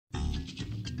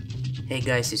Hey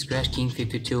guys, it's Crash King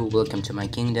 52. Welcome to my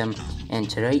kingdom, and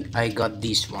today I got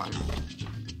this one.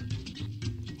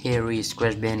 Here is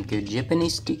Crash Bandicoot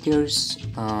Japanese stickers.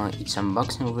 It's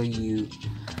unboxing review.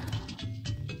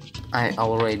 I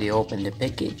already opened the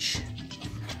package.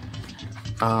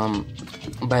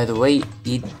 By the way,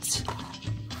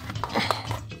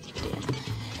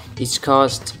 it's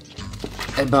cost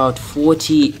about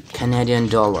 40 Canadian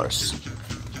dollars.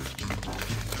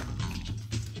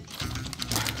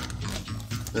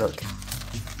 Look,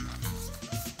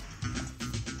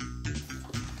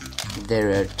 there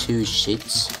are two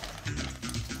sheets.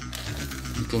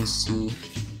 You can see.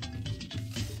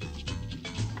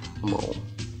 Whoa,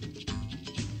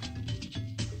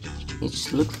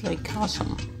 it looks like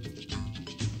awesome.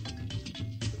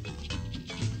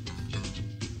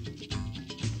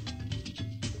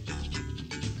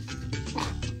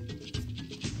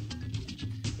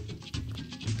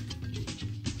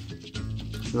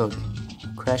 Look,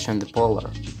 Crash on the polar.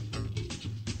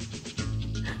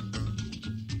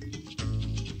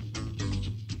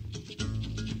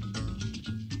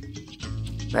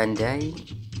 Bandai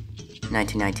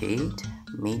 1998,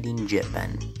 made in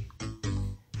Japan.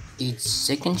 Its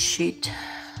second sheet.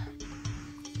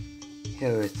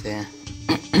 Here is the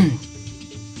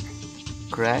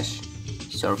Crash,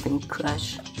 surfing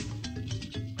Crash,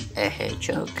 a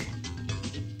hedgehog,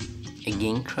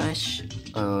 again Crash,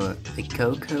 the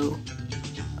Coco,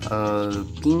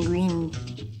 penguin,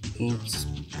 it's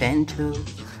Panto,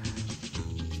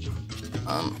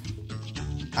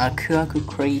 Aku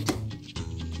crate,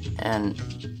 and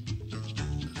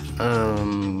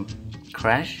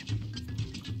Crash,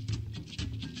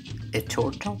 a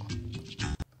turtle,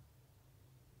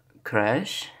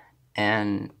 Crash,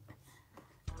 and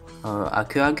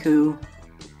Aku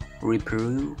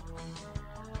Reperu.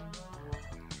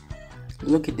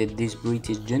 Look at this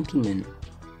British gentleman.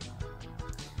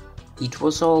 It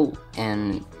was all,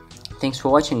 and thanks for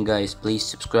watching guys. Please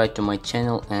subscribe to my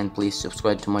channel and please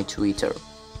subscribe to my Twitter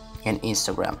and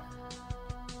Instagram.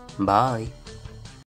 Bye.